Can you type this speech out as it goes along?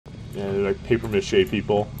Yeah, they're like paper mache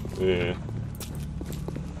people. Yeah.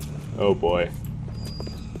 Oh boy.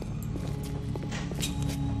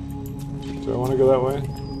 Do I want to go that way?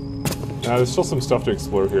 Nah, there's still some stuff to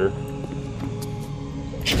explore here.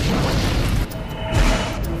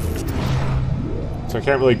 So I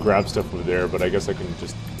can't really grab stuff from there, but I guess I can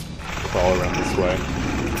just crawl around this way.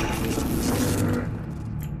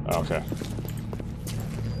 Okay.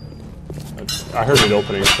 I heard it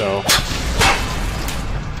opening, so...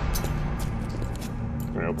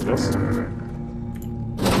 Can I open this?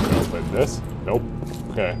 Can I open this? Nope.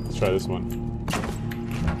 Okay, let's try this one.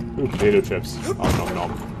 Ooh, potato chips. Oh, nom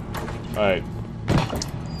nom. Alright.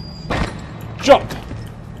 Jump!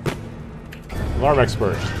 Alarm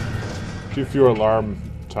expert. Too few alarm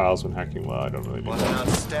tiles when hacking. Well, I don't really need What an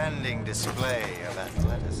outstanding display of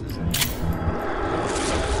athleticism.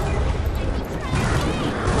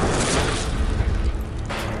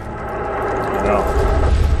 No.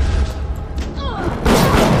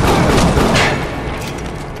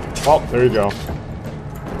 Oh, there you go. Look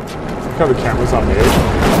how the camera's on the edge.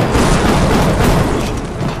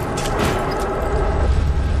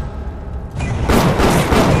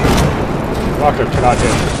 Rocket cannot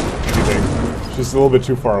hit anything. She's a little bit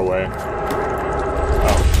too far away.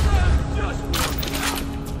 Oh.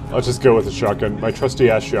 Let's just go with the shotgun. My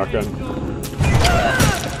trusty-ass shotgun.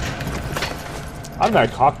 I'm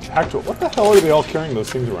not hacked. What the hell are they all carrying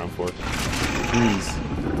those things around for? Jeez.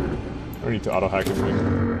 I don't need to auto-hack anything.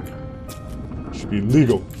 It should be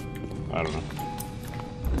legal. I don't know.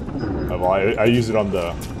 Well, I use it on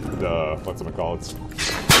the whatchamacallits.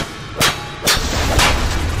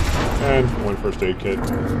 And one first aid kit.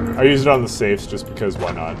 I use it on the safes just because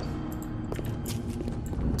why not?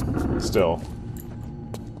 Still.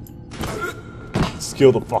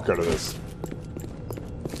 Skill the fuck out of this.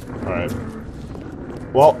 Alright.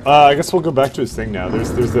 Well, I guess we'll go back to his thing now.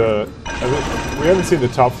 There's a... we haven't seen the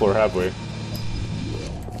top floor, have we?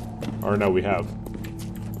 Or no, we have.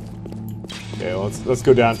 Okay, let's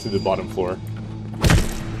go down to the bottom floor.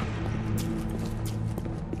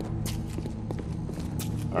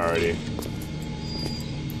 Alrighty.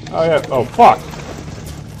 Oh yeah. Oh fuck.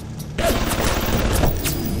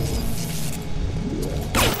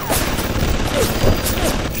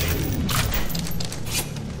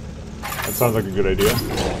 That sounds like a good idea.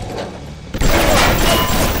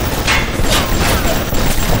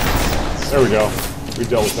 There we go. We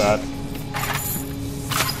dealt with that.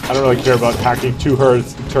 I don't really care about hacking two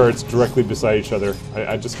turrets directly beside each other.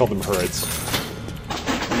 I just call them turrets.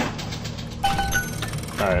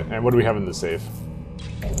 Alright, and what do we have in the safe?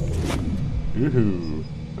 Ooh,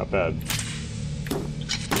 not bad.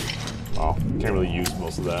 Oh, can't really use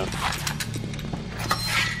most of that.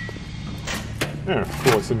 Yeah,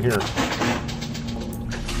 cool, what's in here?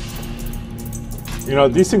 You know,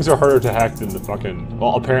 these things are harder to hack than the fucking...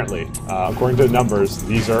 Well, apparently. According to the numbers,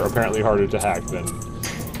 these are apparently harder to hack than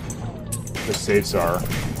the safes are.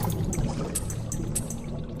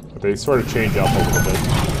 But they sort of change up a little bit.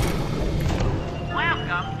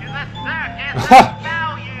 Welcome to the circus of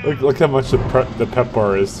value. Look how much the pep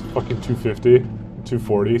bar is. Fucking 250.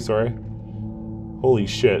 240, sorry. Holy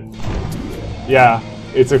shit. Yeah,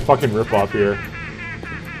 it's a fucking ripoff here.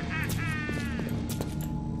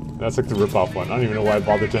 That's like the ripoff one. I don't even know why I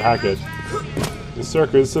bothered to hack it. The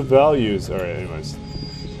circus of values. Alright, anyways.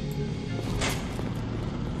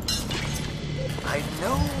 I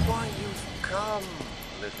know why you've come,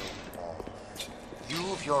 little Paul.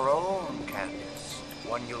 You've your own canvas,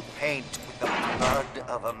 one you'll paint with the blood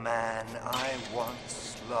of a man I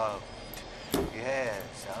once loved.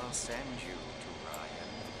 Yes, I'll send you to Ryan.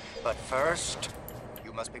 But first,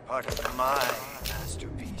 you must be part of my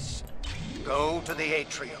masterpiece. Go to the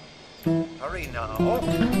atrium. Hurry now.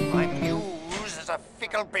 My muse is a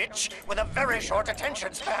fickle bitch with a very short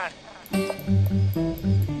attention span.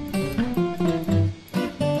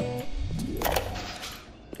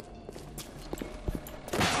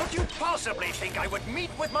 Could you possibly think I would meet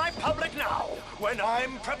with my public now, when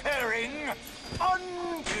I'm preparing?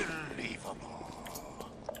 Unbelievable.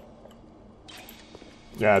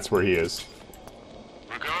 Yeah, that's where he is.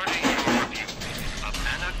 Regarding your review of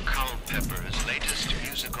Anna Culpepper's latest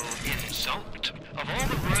musical insult, of all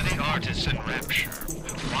the worthy artists in Rapture,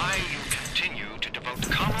 why you continue to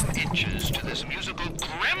devote column inches to this musical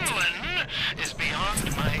gremlin is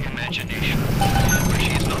beyond my imagination. Where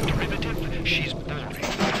she is not derivative, she's boring.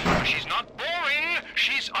 Where she's not boring,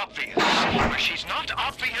 she's obvious. Where she's not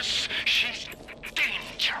obvious, she's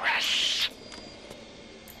dangerous.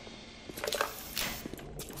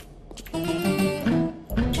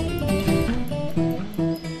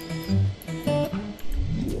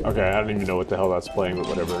 Okay, I don't even know what the hell that's playing, but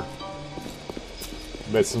whatever.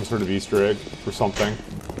 Bet some sort of Easter egg for something.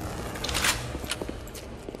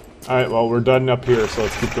 Alright, well, we're done up here, so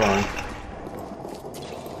let's keep going.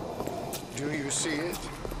 Do you see it?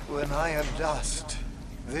 When I am dust,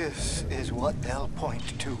 this is what they'll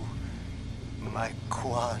point to. My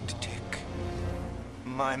quad tick.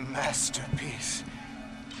 My masterpiece.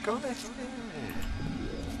 Go ahead.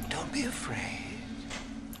 Don't be afraid.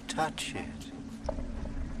 Touch it.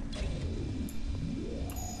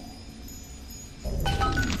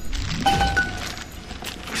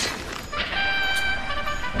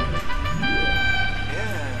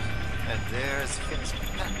 Yeah, and there's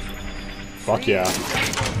Fitzpatrick. Fuck yeah.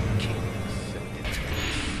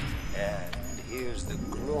 And here's the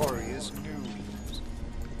glorious news.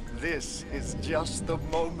 This is just the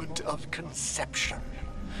moment of conception.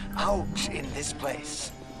 Out in this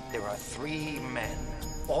place, there are 3 men,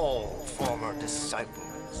 all former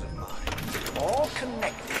disciples of mine, all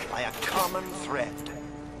connected by a common thread,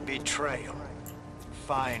 betrayal.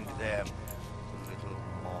 Find them, little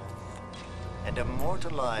moth, and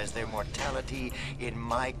immortalize their mortality in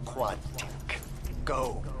my quad tick.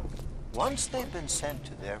 Go. Once they've been sent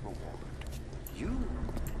to their reward, you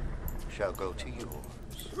shall go to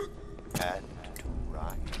yours, and to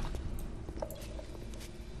right.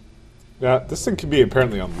 Yeah, this thing can be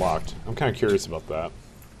apparently unlocked. I'm kind of curious about that.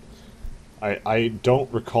 I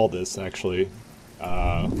don't recall this, actually.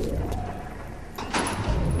 Okay,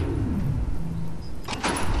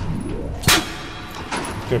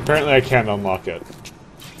 apparently I can't unlock it.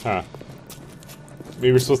 Huh.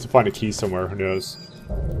 Maybe we're supposed to find a key somewhere, who knows.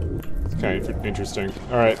 It's kind of interesting.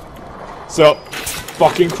 Alright. So,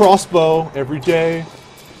 fucking crossbow every day.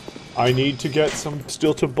 I need to get some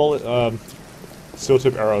steel tip bullet, steel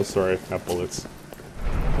tip arrows, sorry, not bullets.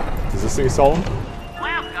 Does this thing sell them?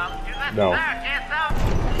 Welcome to the No. circus.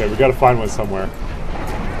 Okay, we gotta find one somewhere.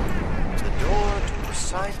 The door to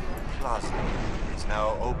Poseidon Plaza is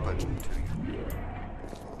now open to you,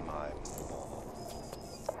 my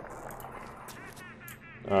moth.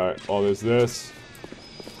 Alright, well there's this.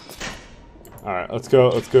 Alright, let's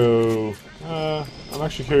go, I'm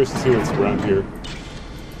actually curious to see what's around here.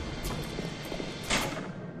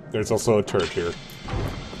 There's also a turret here.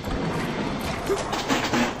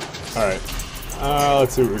 Alright,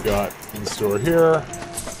 let's see what we got in store here.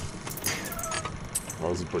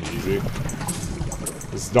 Well, this is pretty easy.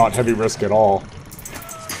 This is not heavy risk at all.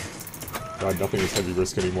 God, nothing is heavy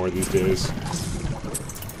risk anymore these days.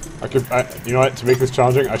 You know what, to make this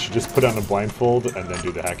challenging, I should just put on a blindfold and then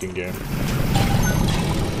do the hacking game.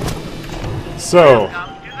 So,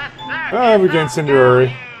 we got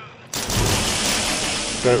incendiary.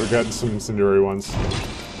 Okay, we're getting some incendiary ones.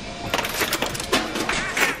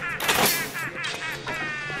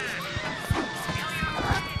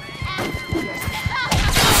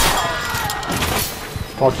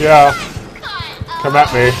 Fuck yeah. Come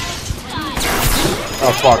at me.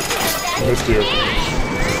 Oh fuck. I missed you.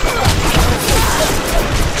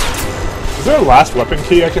 Is there a last weapon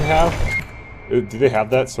key I can have? Do they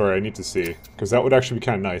have that? Sorry, I need to see. Because that would actually be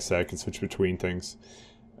kind of nice. I can switch between things.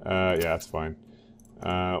 Yeah, that's fine.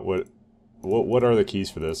 What are the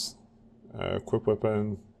keys for this? Equip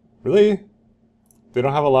weapon. Really? They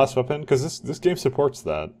don't have a last weapon? Because this game supports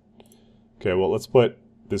that. Okay, well let's put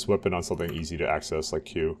this weapon on something easy to access, like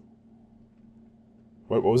Q.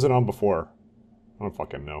 What was it on before? I don't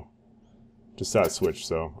fucking know. Just that switch,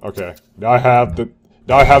 so okay. Now I have a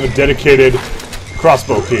dedicated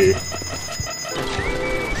crossbow key.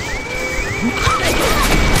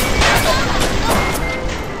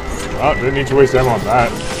 Oh, didn't need to waste ammo on that.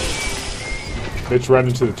 Bitch ran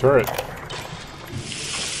into the turret.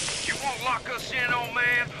 You won't lock us in, old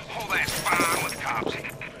man? Oh, that's fine with cops.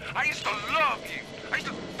 I used to love you. I used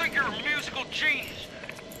to think you're a musical genius.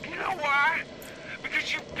 You know why?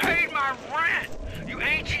 Because you paid my rent, you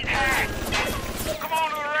ancient hack. Come on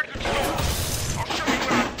to the record store. I'll show you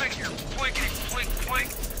what I think you're plinkety plink plink.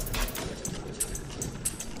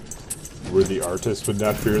 Where the artist would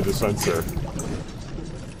not fear the censor.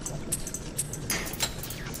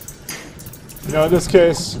 You know, in this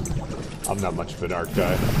case, I'm not much of an art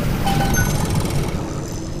guy.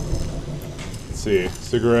 Let's see.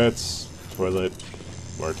 Cigarettes, toilet,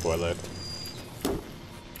 more toilet.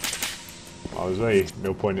 Oh, there's really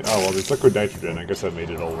no point in— oh, well, there's liquid nitrogen. I guess that made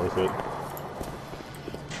it all worth it.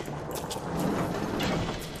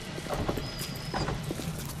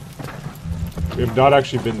 We have not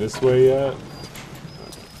actually been this way yet.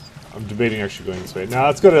 I'm debating actually going this way. Now,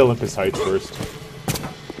 let's go to Olympus Heights first.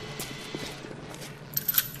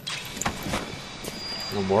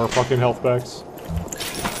 No more fucking health packs.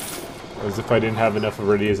 As if I didn't have enough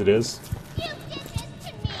already as it is.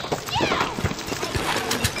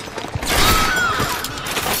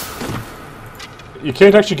 You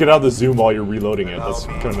can't actually get out of the zoom while you're reloading it. That's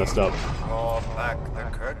kind of messed up. Draw back the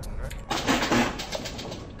curtain.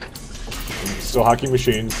 Still hacking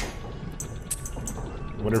machines.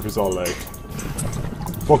 I wonder if it's all like,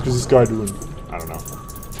 fuck is this guy doing? I don't know.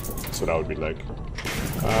 That's what I would be like.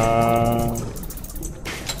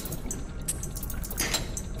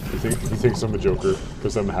 He thinks I'm a joker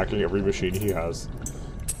because I'm hacking every machine he has.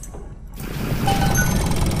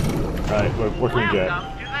 Alright, what can we get?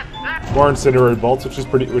 More incinerator bolts, which is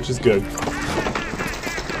good.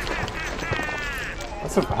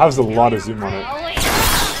 Has a lot of zoom on it.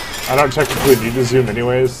 I don't technically need to zoom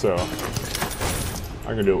anyways, so I'm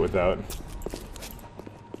gonna do it without.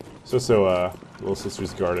 So Little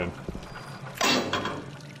Sister's Garden,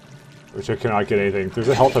 which I cannot get anything. There's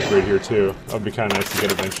a health upgrade here too. That would be kind of nice to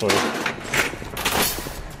get eventually.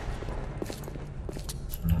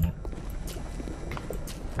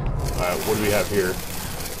 Alright, what do we have here?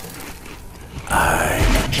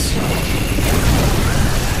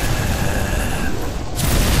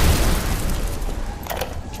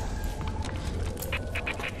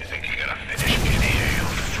 You think you gotta finish me in here, you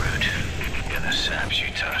fruit? You're the saps you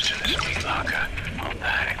tossed in this meat locker, all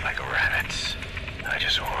panicked like rabbits. I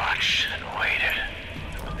just watched and waited.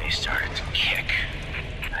 When they started to kick,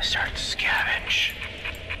 I started to scavenge.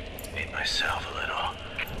 Made myself a little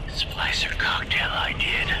splicer cocktail I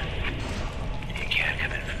did. You can't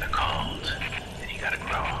come in from the cold. Then you gotta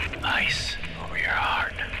grow ice over your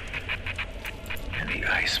heart. And the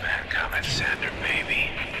Iceman cometh, Sander, baby.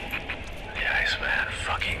 The Iceman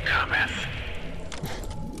fucking cometh.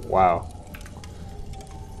 Wow.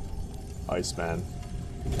 Iceman.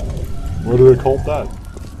 What do they call that?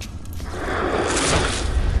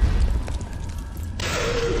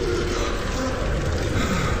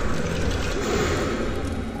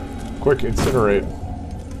 Quick, incinerate.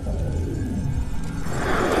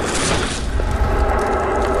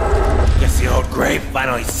 Guess the old grave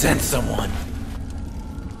finally sent someone.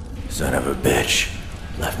 Son of a bitch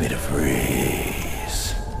left me to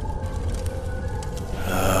freeze.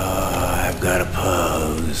 Oh, I've got a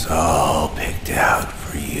pose all picked out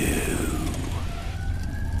for you.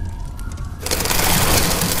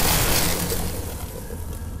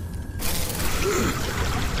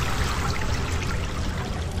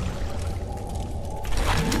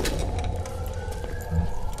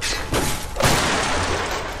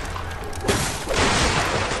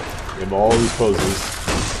 Give all these poses.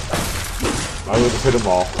 I would have hit them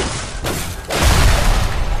all.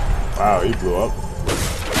 Wow, he blew up.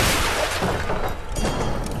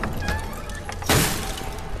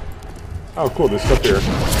 Oh, cool, there's stuff here.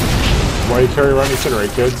 Why are you carrying around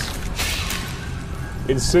Incinerate, kids?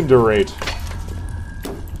 Incinerate.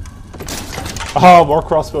 Oh, more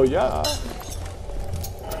crossbow, yeah.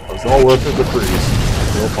 It was all worth it to freeze.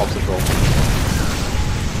 Little popsicle.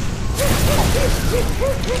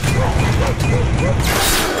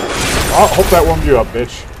 Oh, hope that warmed you up,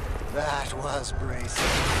 bitch. That was bracing.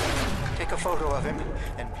 Take a photo of him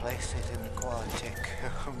and place it in the Quantic.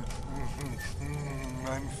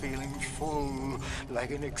 I'm feeling full,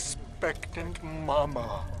 like an expectant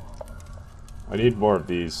mama. I need more of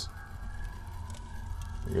these.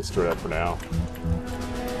 I guess store that for now.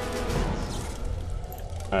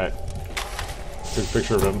 Alright. Take a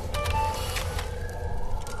picture of him.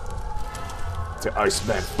 The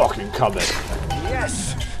Iceman fucking coming.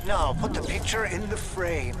 Yes! Now put the picture in the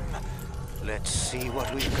frame. Let's see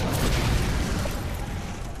what we've got.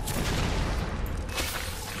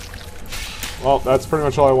 Well, that's pretty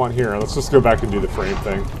much all I want here. Let's just go back and do the frame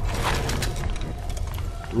thing.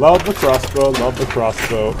 Love the crossbow, love the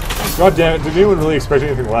crossbow. God damn it, did anyone really expect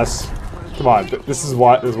anything less? Come on, this is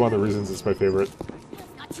one of the reasons it's my favorite.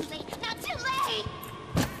 Not too late, not too late!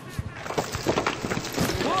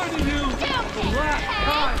 Why do you the last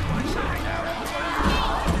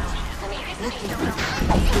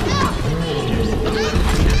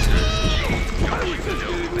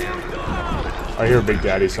time? I hear Big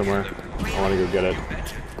Daddy somewhere. I want to go get it.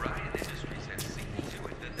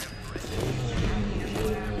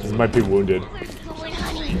 He might be wounded.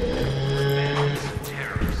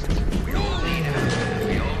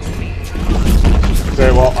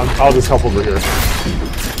 Okay, well, I'll just help over here.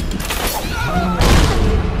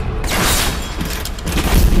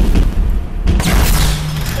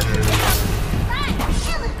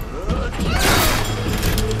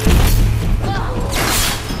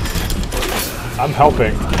 I'm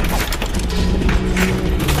helping.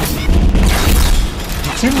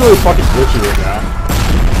 You seem really fucking glitchy right now.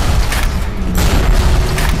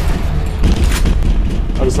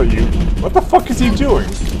 just let you... What the fuck is he doing?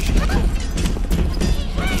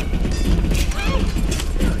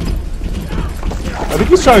 I think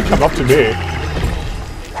he's trying to come up to me.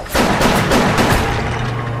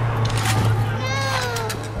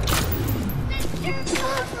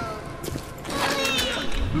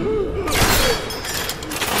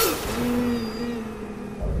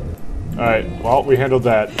 Alright, well, we handled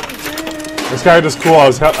that. This guy was cool. I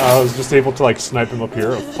was just able to, like, snipe him up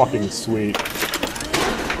here. Oh, fucking sweet.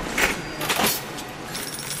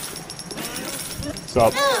 What's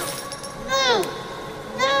up?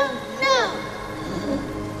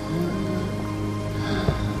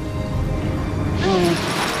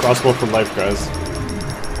 Crossbow for life, guys.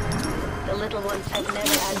 The little ones have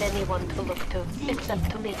never had anyone to look to,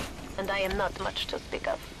 except to me, and I am not much to speak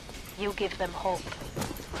of. You give them hope.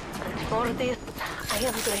 And for this, I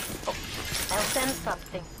am grateful. I'll send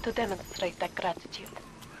something to demonstrate that gratitude.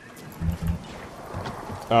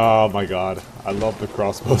 Oh my god. I love the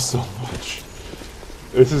crossbow so much.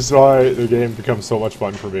 This is why the game becomes so much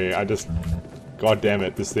fun for me. I just... God damn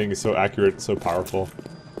it, this thing is so accurate, so powerful.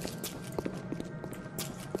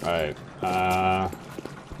 Alright,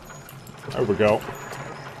 there we go.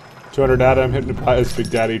 200 Adam, Hypnotize Big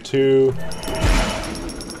Daddy 2.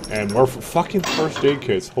 And more fucking first aid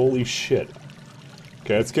kits, holy shit.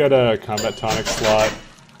 Okay, let's get a combat tonic slot.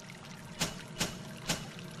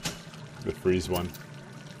 The freeze one.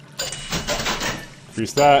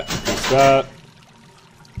 Freeze that, freeze that.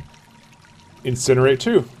 Incinerate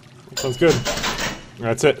 2. Sounds good.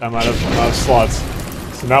 That's it, I'm out of slots.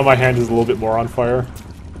 So now my hand is a little bit more on fire.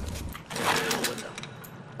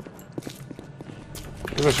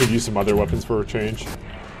 I guess I should use some other weapons for a change.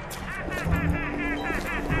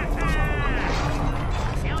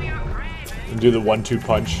 And do the 1-2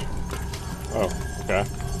 punch. Oh, okay.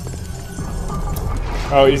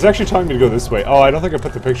 Oh, he's actually telling me to go this way. Oh, I don't think I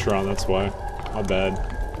put the picture on, that's why. My bad.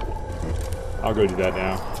 I'll go do that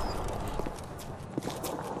now.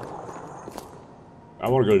 I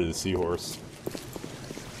want to go to the seahorse.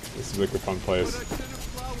 This seems like a fun place.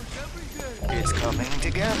 It's coming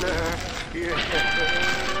together. Yes.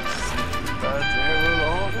 But there will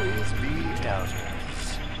always be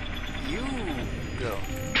doubters. You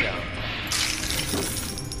don't doubt.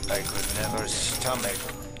 I could never stomach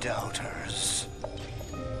doubters.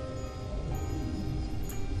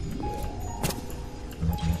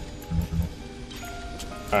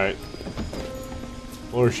 Alright.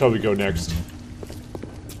 Where shall we go next?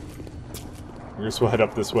 I guess we'll head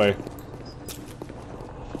up this way.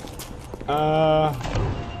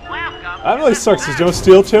 That really sucks. There's no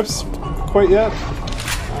steel tips quite yet.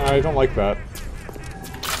 I don't like that.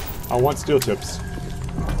 I want steel tips.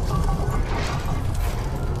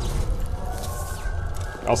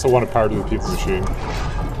 I also want to power to the pizza machine.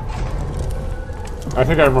 I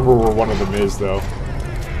think I remember where one of them is, though.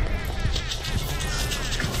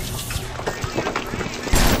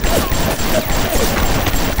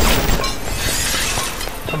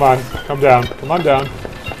 Come on, come down. Come on down.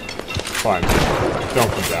 Fine. Don't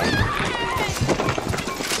come down.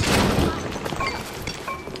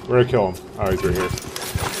 Where'd I kill him? Oh, he's right here.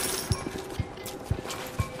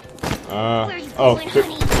 Oh.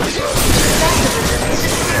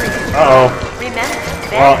 Uh-oh.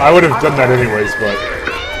 Well, I would have done that anyways, but...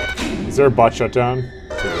 Is there a bot shutdown?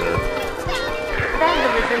 It's over there.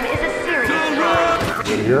 Vandalism is a serious crime. Is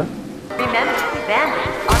it here? Remember,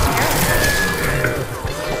 vandals are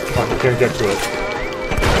terrorists. Fuck, I can't get to it.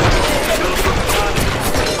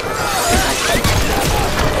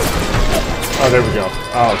 Oh, there we go.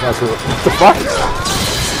 Oh, that's what the fuck?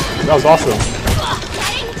 That was awesome.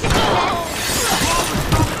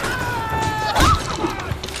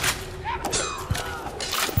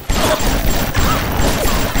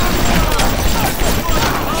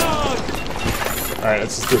 Alright,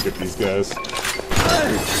 let's just go get these guys.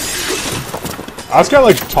 I was kind of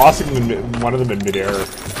like tossing them, one of them in midair.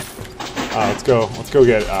 Let's go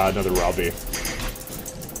get another Robbie.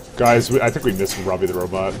 Guys, I think we missed Robbie the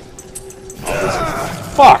robot.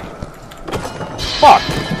 Oh, fuck! Fuck!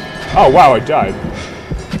 Oh wow, I died.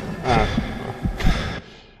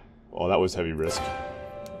 Well, that was heavy risk.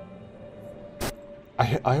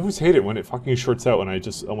 I always hate it when it fucking shorts out when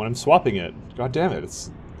I'm swapping it. God damn it, it's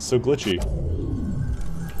so glitchy.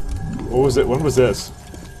 What was it? When was this?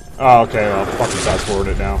 Oh, okay, I'll fucking fast forward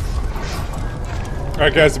it now.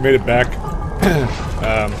 Alright guys, I made it back.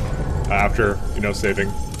 After, you know,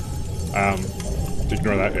 saving.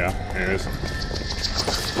 Ignore that, yeah. Anyways.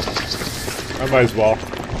 I might as well.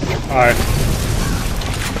 Alright.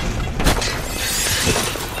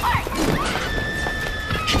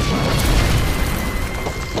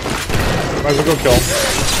 Might as well go kill him.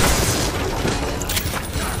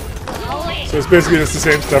 So it's basically just the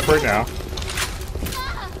same stuff right now.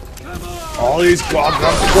 All these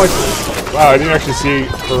goddamn places. Wow, I didn't actually see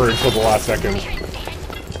her until the last second.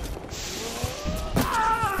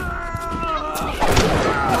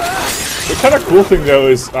 The kind of cool thing though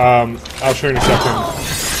is, I'll show you in a second.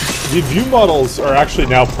 The view models are actually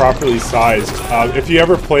now properly sized. If you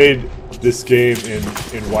ever played this game in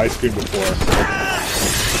widescreen before,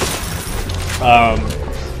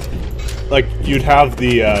 like you'd have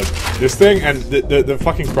the this thing, and the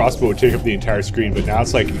fucking crossbow would take up the entire screen, but now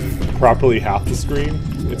it's like properly half the screen.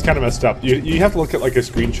 It's kind of messed up. You have to look at like a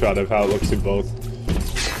screenshot of how it looks in both.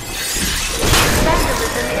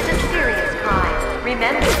 Vandalism is a serious crime.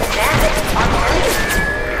 Remember, damage on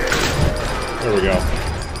There we go.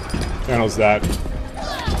 Handles that.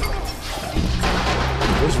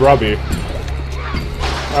 Where's Robbie?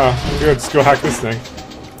 Oh, good. Let's go hack this thing.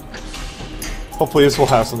 Hopefully this will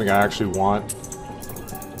have something I actually want.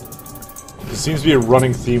 There seems to be a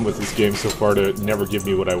running theme with this game so far to never give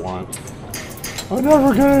me what I want. I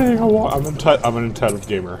never get anything I want. I'm an entitled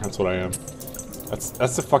gamer. That's what I am.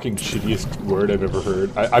 That's the fucking shittiest word I've ever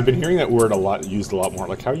heard. I've been hearing that word used a lot more.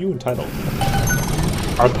 Like, how are you entitled?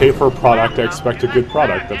 I pay for a product, I expect a good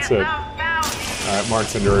product. That's it. Alright, more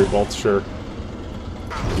incendiary bolts, sure.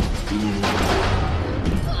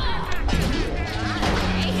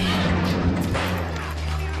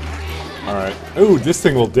 Alright. Ooh, this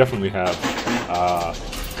thing will definitely have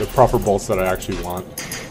the proper bolts that I actually want.